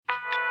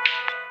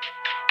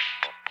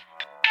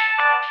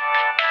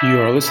You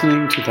are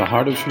listening to the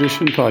Heart of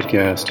Tradition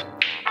podcast.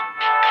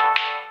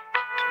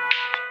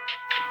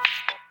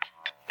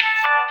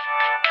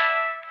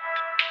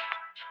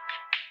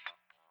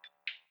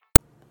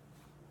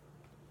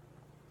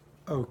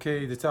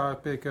 Okay, the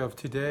topic of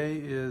today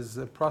is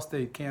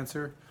prostate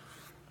cancer.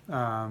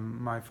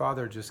 My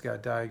father just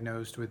got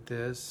diagnosed with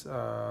this.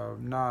 I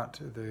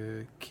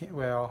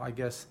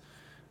guess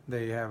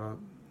they have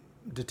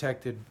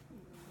detected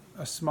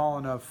a small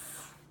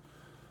enough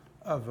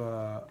of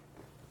a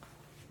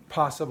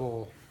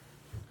possible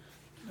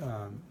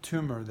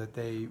tumor that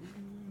they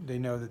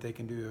know that they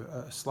can do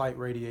a slight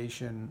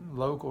radiation,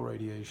 local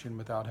radiation,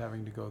 without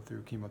having to go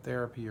through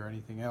chemotherapy or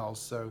anything else.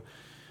 So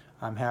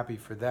I'm happy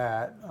for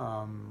that.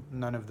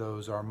 None of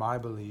those are my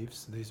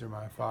beliefs. These are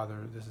my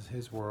father. This is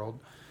his world.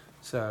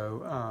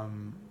 So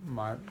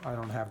I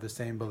don't have the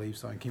same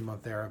beliefs on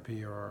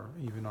chemotherapy or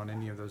even on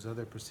any of those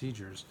other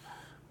procedures.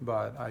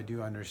 But I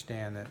do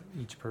understand that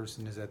each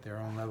person is at their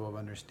own level of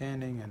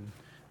understanding and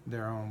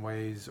their own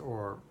ways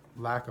or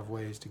lack of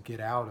ways to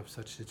get out of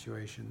such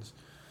situations.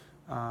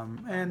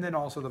 And then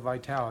also the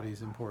vitality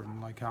is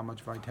important, like how much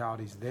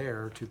vitality is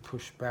there to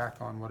push back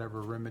on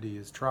whatever remedy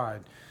is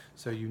tried.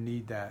 So you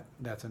need that.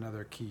 That's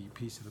another key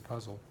piece of the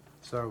puzzle.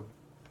 So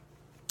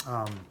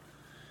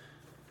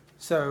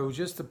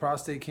just the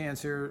prostate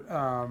cancer,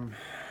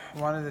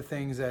 one of the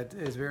things that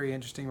is very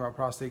interesting about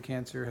prostate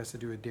cancer has to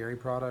do with dairy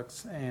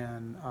products,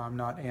 and I'm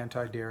not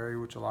anti-dairy,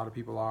 which a lot of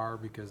people are,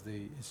 because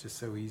it's just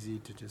so easy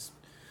to just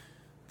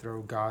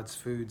throw God's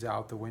foods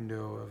out the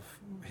window of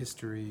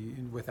history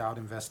without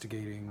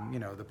investigating,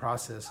 the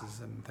processes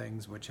and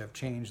things which have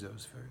changed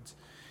those foods,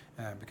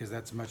 because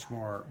that's much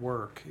more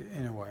work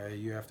in a way.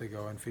 You have to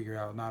go and figure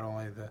out not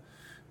only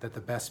that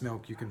the best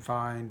milk you can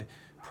find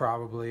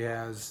probably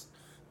has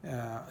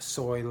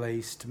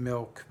soy-laced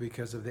milk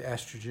because of the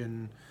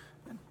estrogen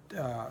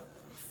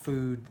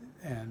food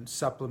and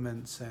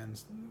supplements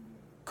and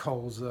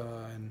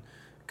colza and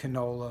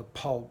canola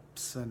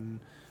pulps and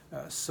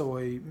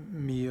soy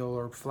meal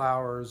or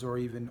flours or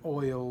even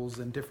oils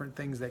and different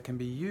things that can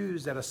be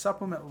used at a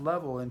supplement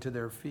level into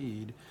their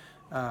feed,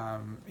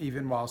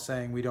 even while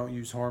saying we don't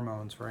use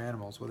hormones for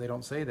animals. Well, they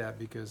don't say that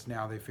because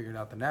now they figured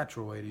out the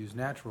natural way to use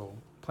natural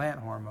plant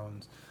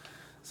hormones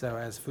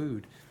as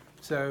food.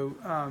 So,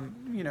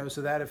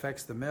 so that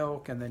affects the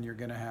milk, and then you're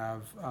going to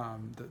have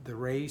the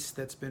race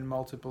that's been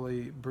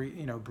multiply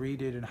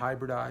breeded and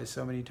hybridized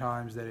so many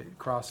times that it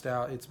crossed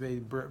out. It's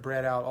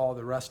bred out all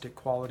the rustic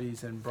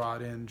qualities and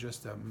brought in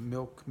just a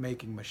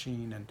milk-making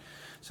machine, and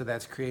so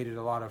that's created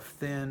a lot of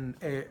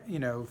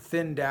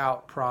thinned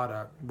out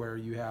product where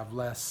you have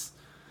less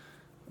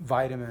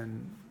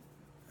vitamin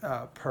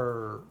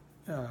per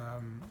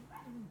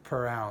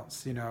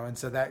ounce, and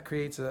so that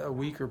creates a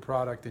weaker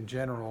product in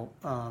general.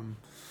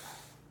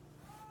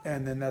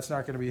 And then that's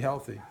not going to be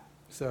healthy.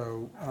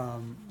 So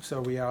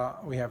we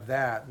have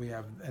that.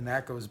 And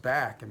that goes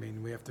back. I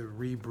mean, we have to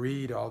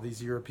rebreed all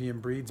these European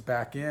breeds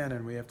back in,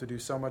 and we have to do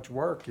so much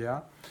work,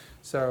 yeah?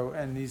 So,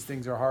 and these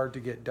things are hard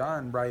to get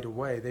done right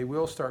away. They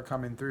will start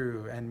coming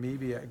through, and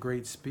maybe at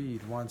great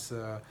speed once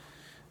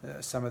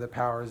some of the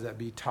powers that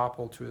be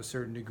topple to a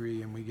certain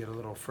degree and we get a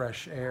little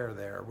fresh air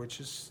there,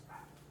 which is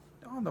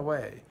on the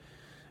way.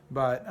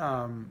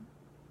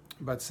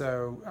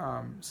 So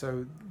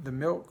the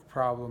milk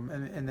problem,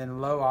 and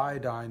then low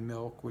iodine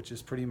milk, which is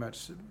pretty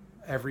much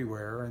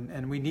everywhere,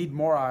 and we need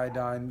more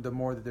iodine the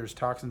more that there's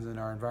toxins in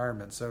our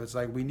environment. So it's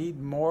like we need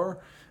more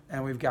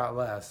and we've got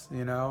less,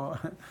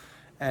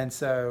 and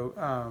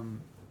so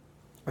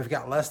we've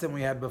got less than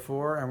we had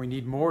before and we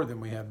need more than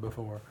we had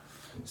before.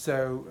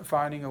 So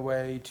finding a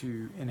way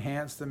to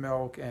enhance the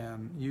milk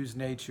and use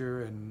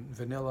nature and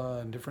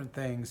vanilla and different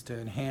things to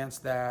enhance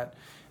that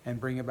and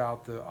bring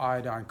about the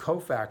iodine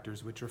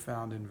cofactors which are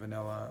found in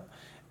vanilla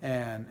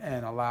and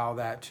allow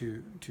that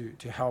to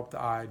help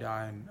the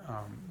iodine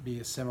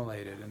be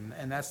assimilated.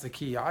 And that's the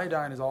key.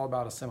 Iodine is all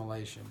about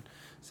assimilation.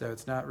 So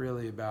it's not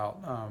really about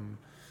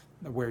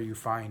where you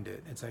find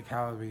it. It's like,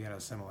 how are we going to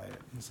assimilate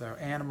it? And so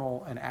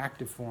animal and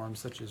active forms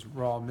such as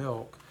raw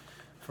milk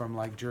from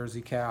like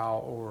Jersey cow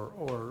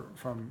or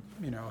from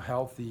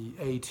healthy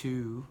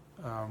A2,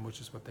 which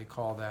is what they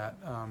call that,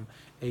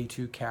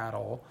 A2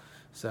 cattle.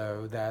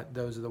 So that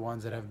those are the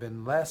ones that have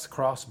been less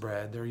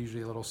crossbred. They're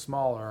usually a little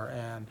smaller,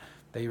 and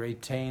they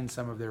retain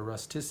some of their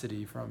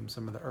rusticity from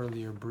some of the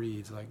earlier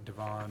breeds like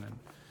Devon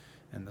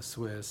and the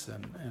Swiss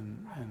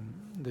and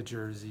the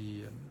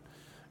Jersey and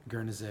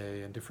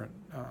Guernsey and different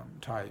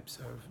types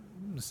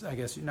of, I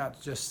guess, not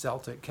just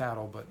Celtic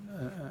cattle, but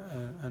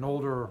an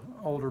older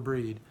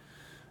breed.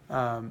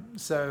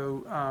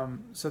 So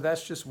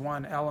that's just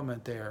one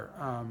element there.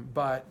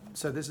 But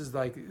so this is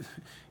like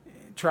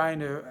trying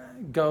to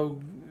go.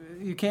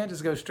 You can't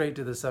just go straight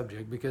to the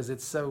subject because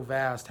it's so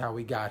vast how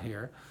we got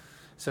here.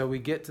 So we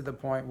get to the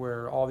point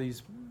where all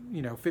these,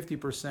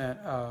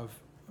 50% of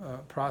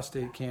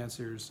prostate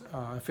cancers,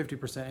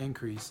 50%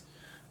 increase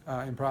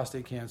in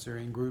prostate cancer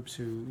in groups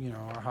who,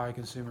 are high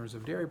consumers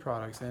of dairy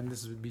products. And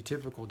this would be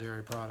typical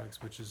dairy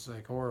products, which is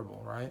like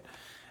horrible, right?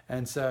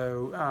 And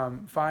so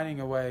finding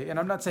a way, and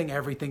I'm not saying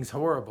everything's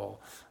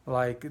horrible.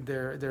 Like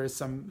there is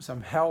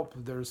some help.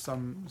 There is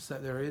some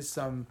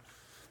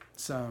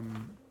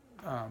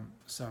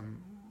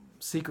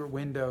secret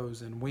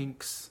windows and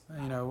winks,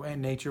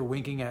 and nature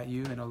winking at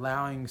you and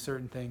allowing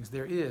certain things.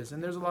 There is,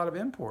 and there's a lot of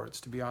imports,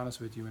 to be honest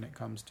with you, when it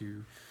comes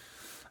to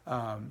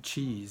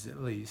cheese.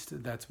 At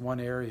least that's one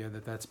area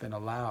that's been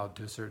allowed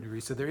to a certain degree.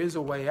 So there is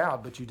a way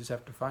out, but you just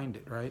have to find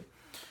it, right?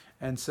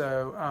 And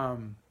so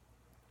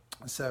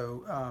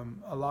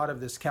a lot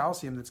of this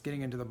calcium that's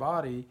getting into the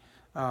body,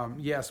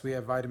 yes, we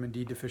have vitamin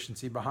D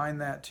deficiency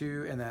behind that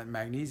too, and that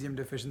magnesium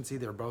deficiency.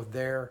 They're both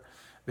there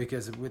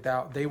because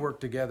they work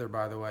together,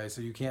 by the way.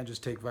 So you can't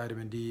just take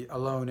vitamin D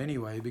alone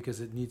anyway,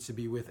 because it needs to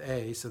be with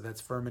A. So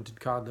that's fermented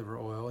cod liver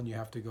oil, and you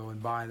have to go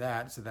and buy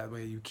that. So that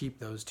way you keep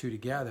those two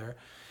together.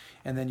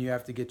 And then you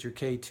have to get your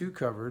K2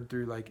 covered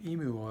through like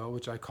emu oil,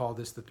 which I call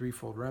this the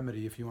threefold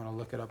remedy if you want to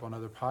look it up on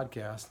other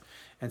podcasts.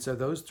 And so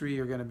those three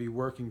are going to be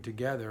working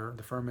together,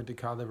 the fermented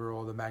cod liver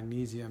oil, the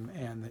magnesium,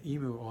 and the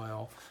emu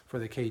oil for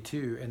the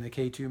K2. And the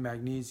K2,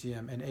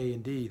 magnesium, and A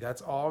and D,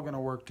 that's all going to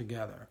work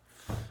together.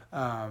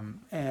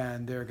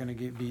 And they're going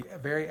to be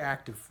very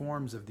active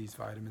forms of these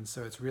vitamins.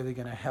 So it's really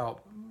going to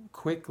help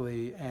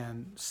quickly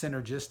and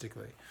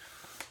synergistically.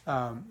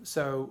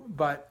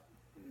 But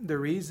the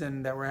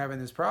reason that we're having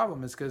this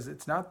problem is because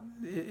it's not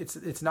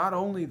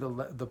only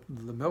the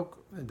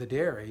milk, the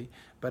dairy,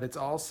 but it's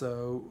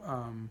also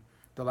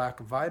the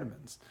lack of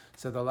vitamins.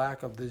 So the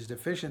lack of these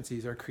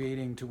deficiencies are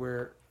creating to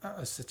where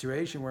a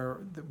situation where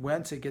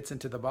once it gets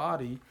into the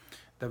body,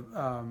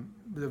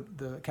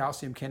 the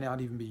calcium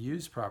cannot even be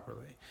used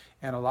properly.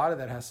 And a lot of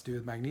that has to do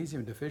with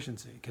magnesium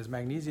deficiency, because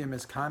magnesium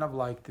is kind of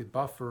like the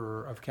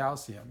buffer of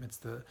calcium. It's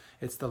the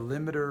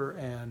limiter,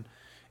 and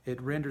it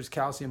renders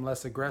calcium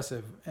less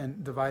aggressive,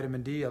 and the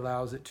vitamin D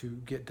allows it to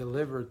get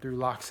delivered through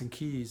locks and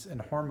keys and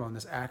hormone,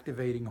 this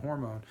activating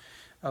hormone,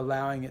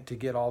 allowing it to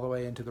get all the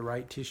way into the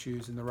right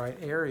tissues and the right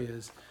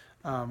areas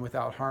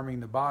without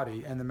harming the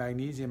body. And the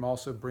magnesium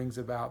also brings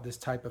about this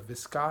type of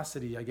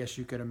viscosity, I guess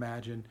you could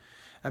imagine.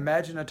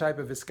 Imagine a type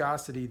of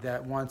viscosity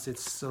that once it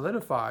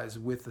solidifies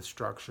with the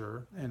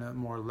structure in a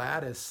more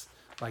lattice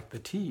like the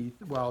teeth,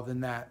 well, then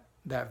that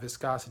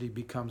viscosity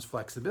becomes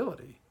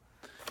flexibility.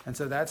 And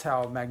so that's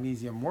how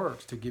magnesium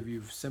works, to give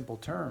you simple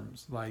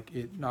terms. Like,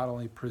 it not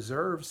only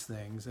preserves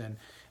things and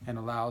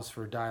allows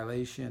for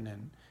dilation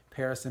and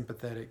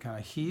parasympathetic kind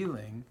of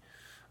healing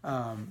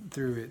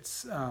through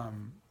its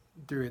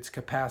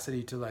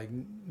capacity to, like,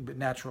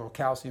 natural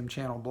calcium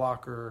channel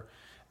blocker.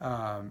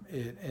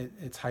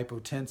 It's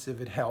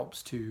hypotensive. It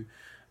helps to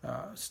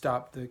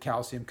stop the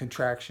calcium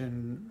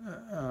contraction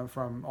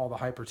from all the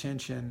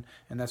hypertension,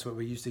 and that's what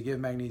we used to give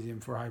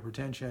magnesium for,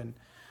 hypertension.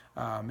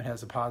 It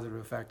has a positive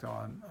effect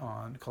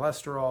on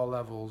cholesterol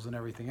levels and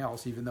everything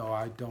else, even though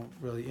I don't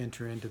really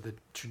enter into the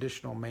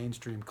traditional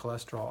mainstream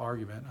cholesterol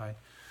argument. I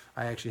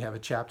actually have a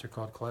chapter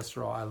called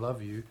Cholesterol, I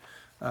Love You,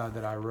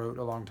 that I wrote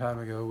a long time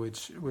ago,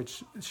 which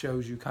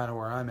shows you kind of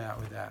where I'm at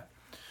with that.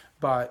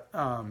 But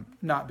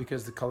not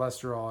because the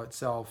cholesterol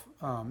itself,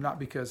 not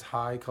because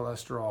high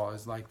cholesterol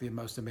is like the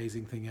most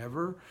amazing thing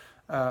ever,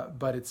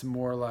 but it's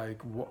more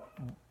like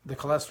the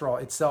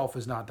cholesterol itself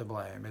is not to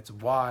blame. It's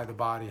why the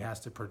body has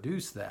to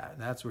produce that.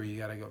 And that's where you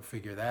got to go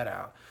figure that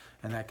out.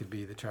 And that could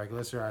be the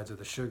triglycerides or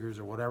the sugars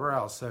or whatever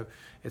else. So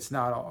it's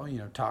not all,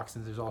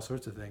 toxins, there's all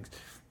sorts of things.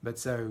 But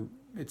so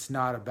it's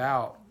not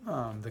about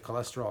the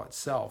cholesterol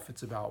itself.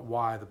 It's about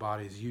why the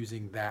body is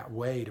using that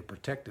way to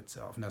protect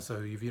itself. Now,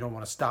 so if you don't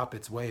want to stop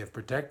its way of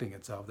protecting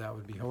itself, that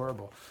would be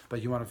horrible.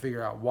 But you want to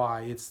figure out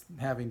why it's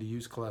having to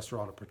use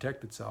cholesterol to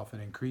protect itself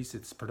and increase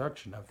its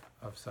production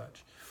of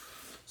such.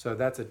 So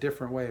that's a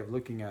different way of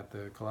looking at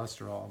the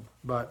cholesterol.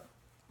 But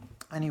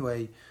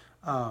anyway,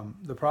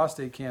 the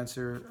prostate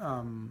cancer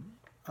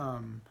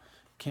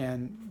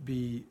can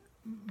be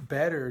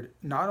bettered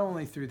not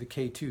only through the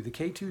K2. The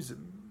K2 is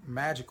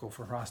magical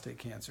for prostate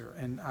cancer,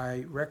 and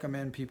I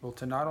recommend people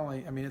to not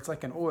only, it's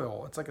like an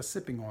oil, it's like a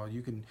sipping oil.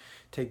 You can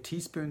take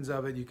teaspoons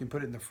of it, you can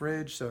put it in the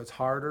fridge so it's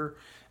harder,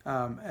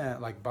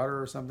 like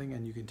butter or something,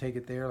 and you can take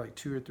it there, like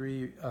 2 or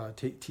 3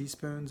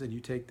 teaspoons, and you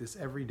take this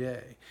every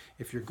day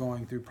if you're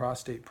going through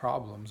prostate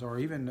problems, or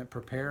even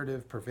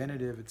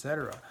preventative,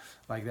 etc.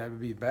 Like, that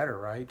would be better,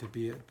 right, to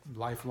be a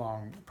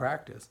lifelong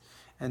practice.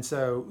 And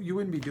so you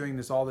wouldn't be doing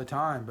this all the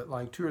time, but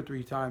like 2 or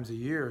 3 times a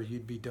year,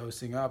 you'd be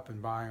dosing up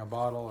and buying a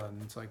bottle, and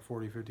it's like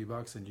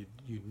 $40-$50, and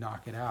you'd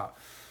knock it out.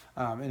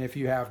 And if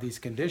you have these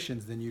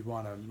conditions, then you'd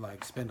want to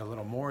like spend a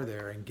little more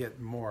there and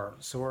get more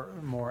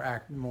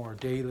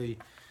daily,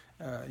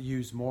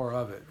 use more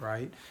of it,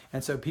 right?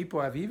 And so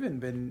people have even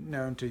been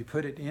known to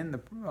put it in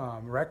the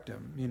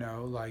rectum,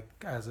 like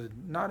as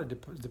what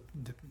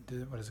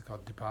is it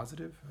called?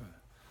 Depositive?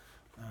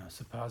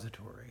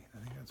 Suppository, I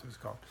think that's what it's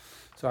called.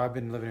 So I've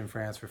been living in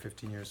France for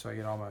 15 years, so I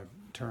get all my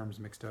terms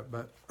mixed up.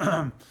 But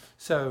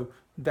so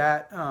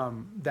that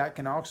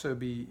can also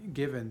be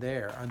given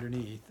there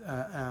underneath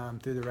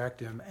through the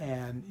rectum,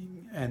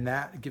 and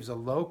that gives a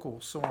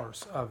local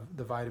source of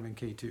the vitamin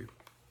K2.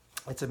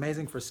 It's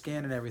amazing for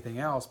skin and everything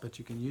else, but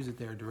you can use it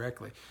there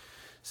directly.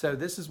 So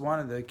this is one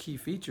of the key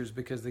features,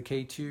 because the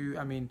K2,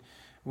 I mean,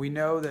 we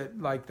know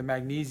that like the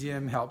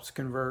magnesium helps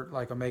convert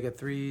like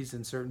omega-3s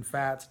and certain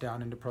fats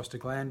down into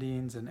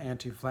prostaglandins and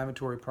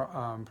anti-inflammatory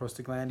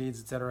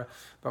prostaglandins, etc.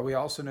 But we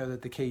also know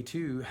that the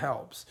K2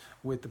 helps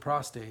with the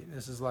prostate.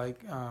 This is like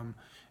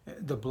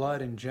the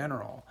blood in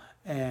general,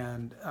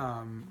 and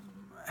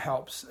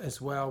helps as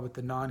well with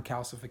the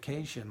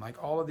non-calcification.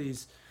 Like all of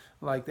these,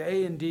 like the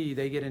A and D,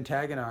 they get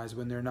antagonized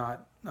when they're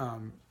not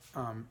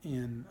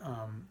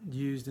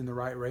used in the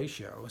right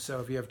ratio.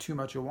 So if you have too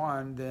much of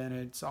one, then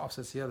it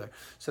offsets the other.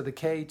 So the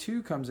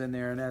K2 comes in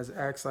there and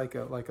acts like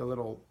a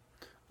little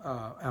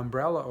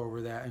umbrella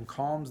over that and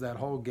calms that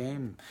whole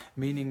game,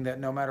 meaning that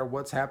no matter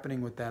what's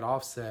happening with that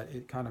offset,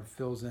 it kind of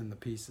fills in the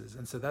pieces.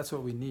 And so that's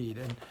what we need.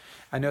 And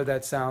I know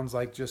that sounds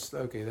like just,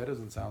 okay, that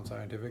doesn't sound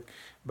scientific,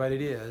 but it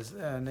is.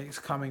 And it's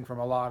coming from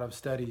a lot of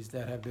studies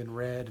that have been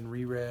read and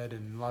reread,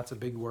 and lots of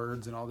big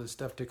words and all this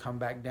stuff to come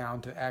back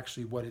down to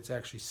actually what it's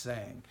actually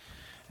saying.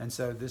 And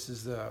so this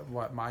is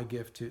what my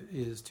gift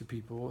is to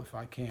people, if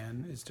I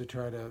can, is to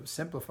try to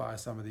simplify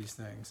some of these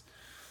things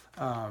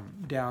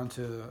down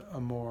to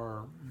a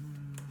more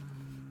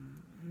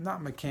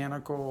not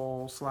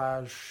mechanical /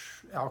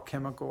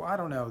 alchemical, I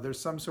don't know, there's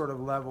some sort of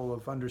level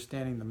of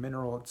understanding the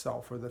mineral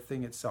itself or the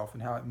thing itself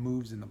and how it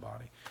moves in the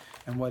body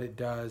and what it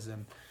does,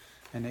 and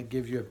it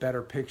gives you a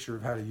better picture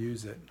of how to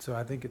use it. So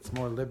I think it's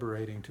more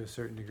liberating to a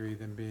certain degree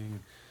than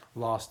being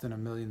lost in a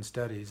million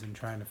studies and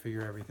trying to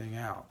figure everything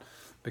out.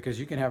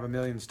 Because you can have a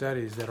million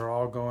studies that are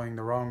all going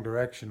the wrong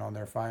direction on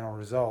their final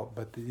result,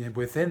 but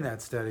within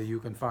that study you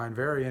can find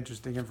very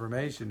interesting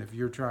information if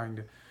you're trying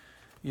to,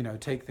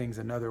 take things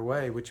another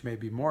way, which may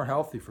be more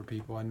healthy for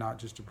people and not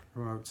just to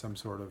promote some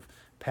sort of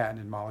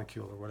patented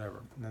molecule or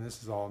whatever. And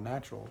this is all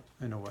natural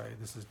in a way.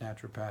 This is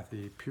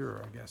naturopathy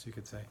pure, I guess you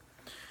could say.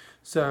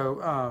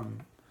 So,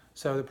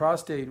 so the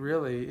prostate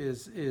really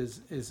is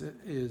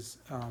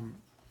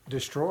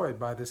destroyed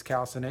by this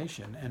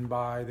calcination and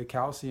by the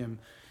calcium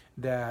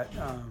that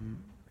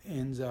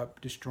ends up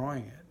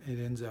destroying it. It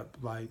ends up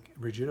like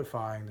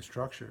rigidifying the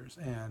structures.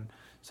 And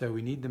so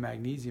we need the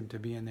magnesium to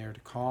be in there to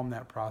calm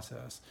that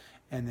process.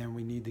 And then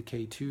we need the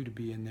K2 to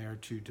be in there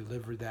to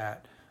deliver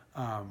that,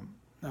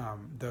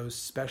 those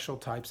special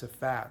types of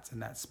fats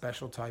and that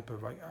special type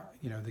of,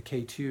 the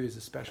K2 is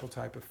a special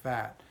type of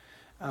fat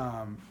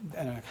and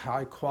a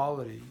high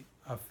quality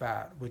of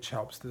fat, which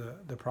helps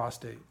the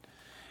prostate.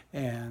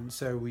 And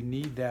so we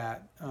need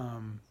that,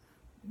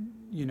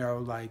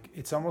 like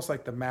it's almost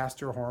like the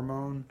master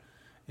hormone.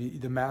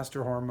 The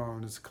master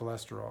hormone is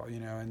cholesterol,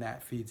 and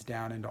that feeds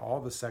down into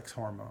all the sex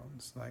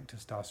hormones like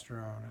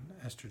testosterone and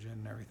estrogen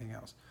and everything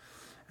else.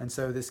 And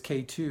so this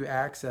K2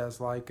 acts as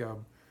like a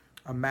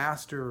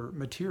master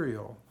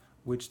material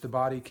which the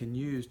body can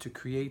use to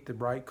create the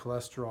right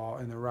cholesterol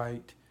and the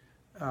right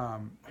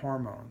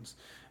hormones.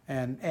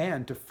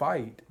 And to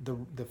fight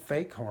the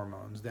fake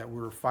hormones that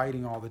we're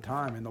fighting all the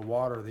time in the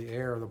water, the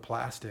air, the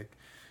plastic,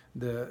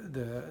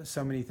 the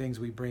so many things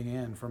we bring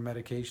in, from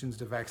medications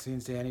to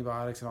vaccines to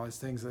antibiotics and all these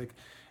things. Like,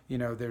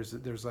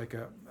 there's like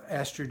a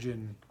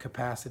estrogen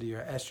capacity,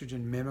 or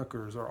estrogen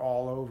mimickers are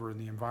all over in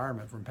the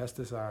environment, from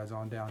pesticides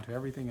on down to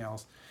everything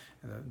else,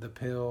 the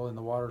pill and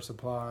the water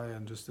supply,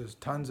 and just there's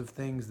tons of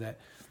things that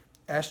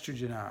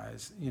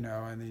estrogenize,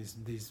 and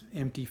these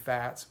empty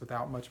fats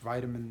without much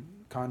vitamin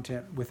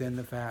content within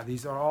the fat.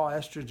 These are all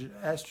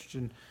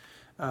estrogen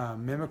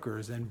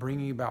mimickers and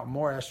bringing about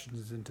more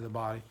estrogens into the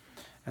body.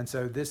 And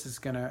so this is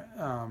going to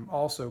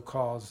also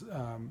cause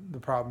the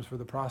problems for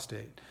the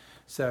prostate.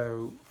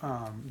 So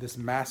this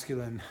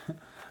masculine,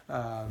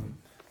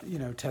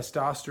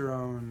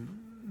 testosterone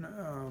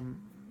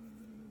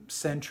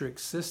centric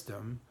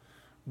system,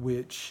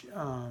 which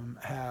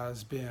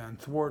has been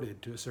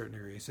thwarted to a certain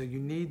degree. So you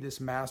need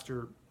this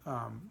master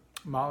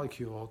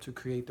molecule to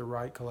create the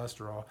right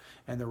cholesterol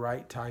and the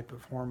right type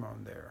of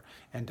hormone there,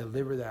 and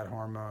deliver that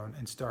hormone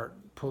and start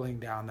pulling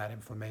down that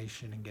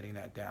inflammation and getting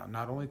that down,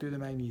 not only through the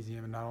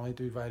magnesium and not only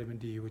through vitamin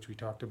D, which we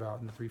talked about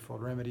in the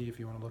threefold remedy if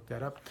you want to look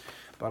that up,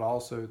 but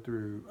also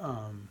through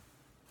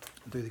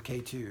the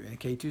K2. And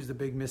K2 is the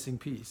big missing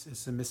piece.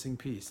 It's the missing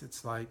piece.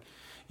 It's like,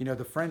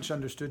 the French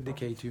understood the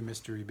K2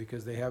 mystery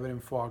because they have it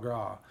in foie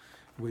gras,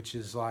 which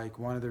is like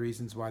one of the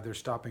reasons why they're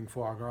stopping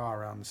foie gras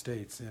around the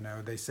States.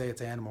 They say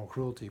it's animal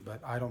cruelty, but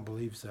I don't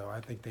believe so. I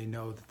think they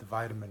know that the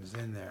vitamin is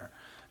in there,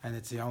 and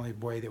it's the only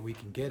way that we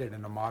can get it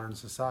in a modern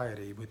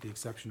society, with the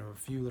exception of a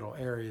few little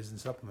areas and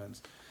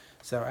supplements.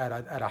 So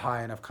at a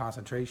high enough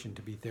concentration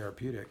to be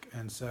therapeutic.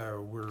 And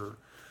so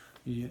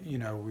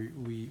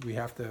we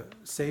have to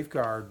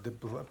safeguard the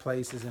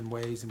places and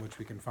ways in which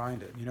we can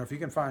find it. If you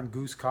can find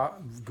goose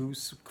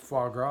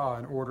foie gras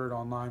and order it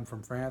online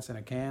from France in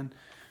a can,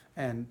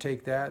 and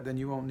take that, then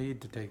you won't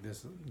need to take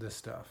this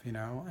stuff,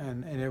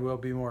 and it will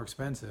be more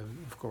expensive,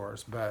 of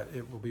course, but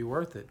it will be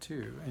worth it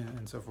too,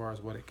 in so far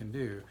as what it can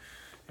do.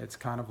 It's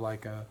kind of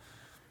like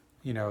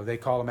they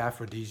call them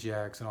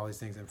aphrodisiacs and all these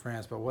things in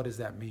France, but what does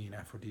that mean,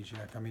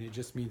 aphrodisiac? I mean, it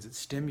just means it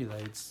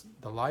stimulates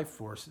the life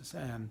forces,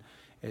 and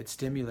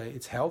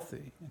it's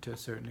healthy to a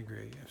certain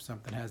degree. If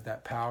something has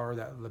that power,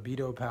 that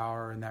libido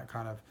power and that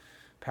kind of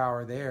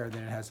power there,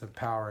 then it has a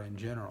power in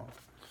general.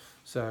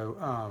 So,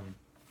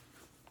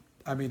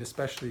 I mean,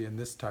 especially in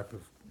this type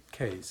of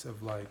case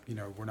of like,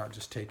 we're not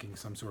just taking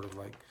some sort of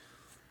like,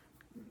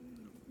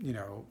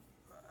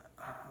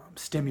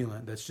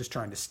 stimulant that's just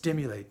trying to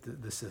stimulate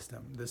the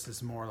system. This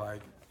is more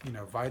like,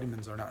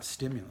 vitamins are not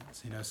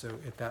stimulants, so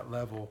at that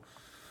level,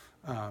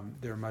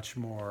 they're much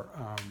more,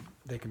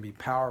 they can be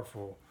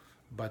powerful,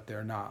 but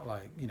they're not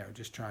like,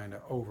 just trying to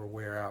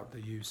wear out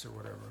the use or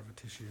whatever of a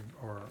tissue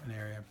or an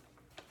area.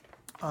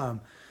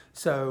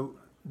 So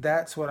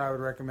that's what I would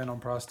recommend on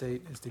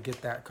prostate, is to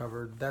get that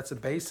covered. That's a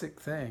basic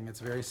thing.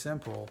 It's very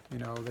simple.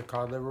 The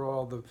cod liver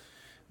oil,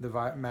 the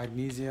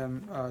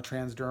magnesium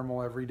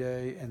transdermal every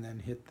day, and then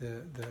hit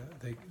the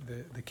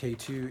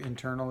K2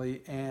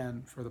 internally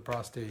and for the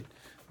prostate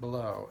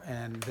below.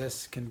 And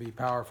this can be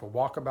powerful.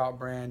 Walkabout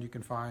brand, you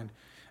can find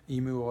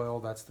emu oil.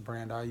 That's the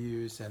brand I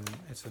use, and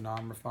it's a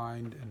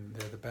non-refined, and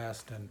they're the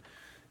best.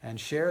 And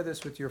share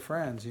this with your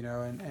friends,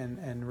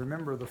 and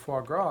remember the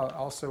foie gras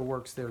also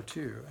works there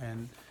too.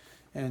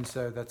 And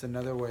so that's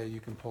another way you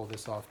can pull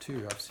this off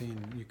too. I've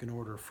seen you can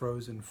order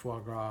frozen foie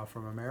gras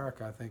from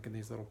America, I think, in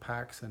these little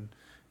packs, and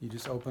you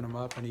just open them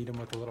up and eat them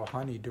with a little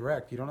honey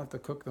direct. You don't have to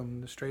cook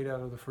them straight out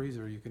of the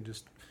freezer. You can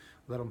just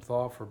let them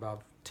thaw for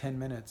about 10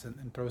 minutes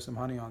and throw some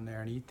honey on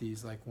there and eat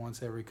these like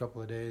once every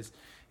couple of days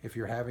if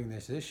you're having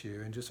this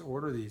issue, and just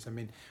order these.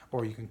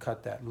 Or you can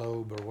cut that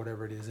lobe or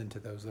whatever it is into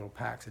those little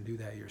packs and do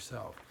that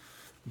yourself.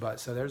 But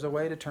so there's a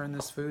way to turn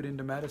this food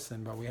into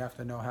medicine, but we have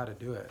to know how to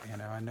do it,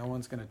 and no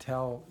one's going to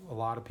tell a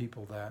lot of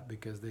people that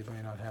because they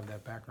may not have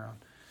that background.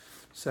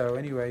 So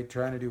anyway,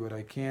 trying to do what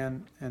I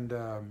can, and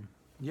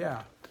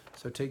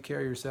so take care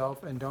of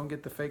yourself, and don't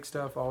get the fake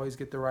stuff. Always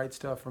get the right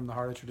stuff from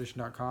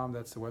theheartoftradition.com.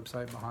 That's the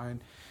website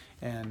behind.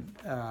 And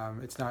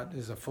it's not,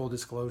 as a full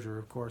disclosure,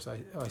 of course,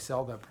 I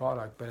sell that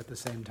product, but at the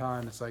same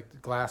time, it's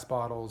like glass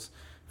bottles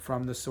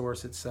from the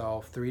source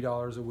itself,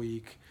 $3 a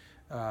week.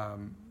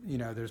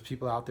 There's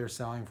people out there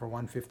selling for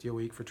 $150 a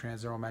week for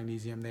transdermal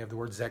magnesium. They have the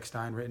word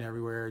Zechstein written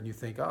everywhere, and you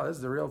think, oh, this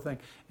is the real thing.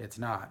 It's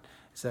not.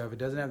 So if it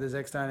doesn't have the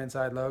Zechstein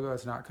inside logo,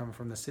 it's not coming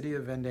from the city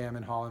of Vendam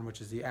in Holland,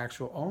 which is the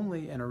actual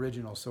only and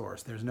original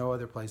source. There's no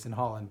other place in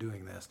Holland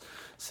doing this.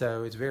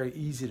 So it's very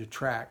easy to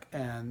track,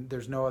 and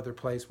there's no other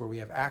place where we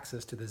have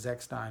access to the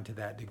Zechstein to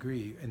that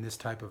degree in this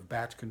type of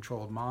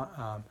batch-controlled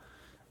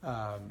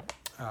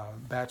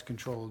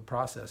batch-controlled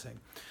processing.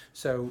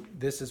 So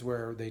this is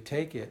where they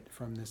take it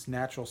from this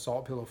natural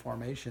salt pillow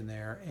formation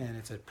there, and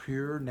it's a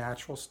pure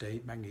natural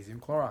state magnesium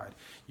chloride.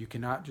 You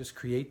cannot just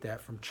create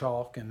that from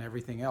chalk and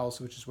everything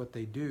else, which is what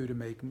they do to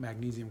make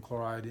magnesium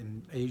chloride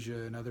in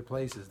Asia and other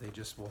places. They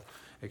just will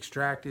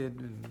extract it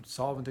and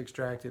solvent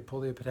extract it,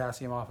 pull the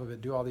potassium off of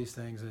it, do all these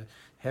things,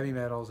 heavy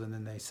metals, and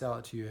then they sell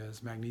it to you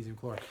as magnesium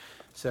chloride,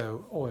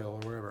 so oil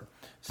or whatever.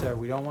 So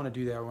we don't want to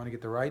do that. We want to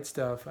get the right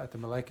stuff at the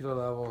molecular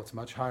level. It's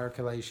much higher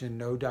chelation,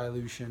 no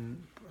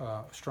dilution,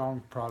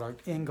 strong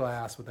product in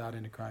glass without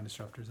endocrine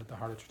disruptors at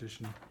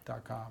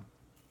theheartoftradition.com.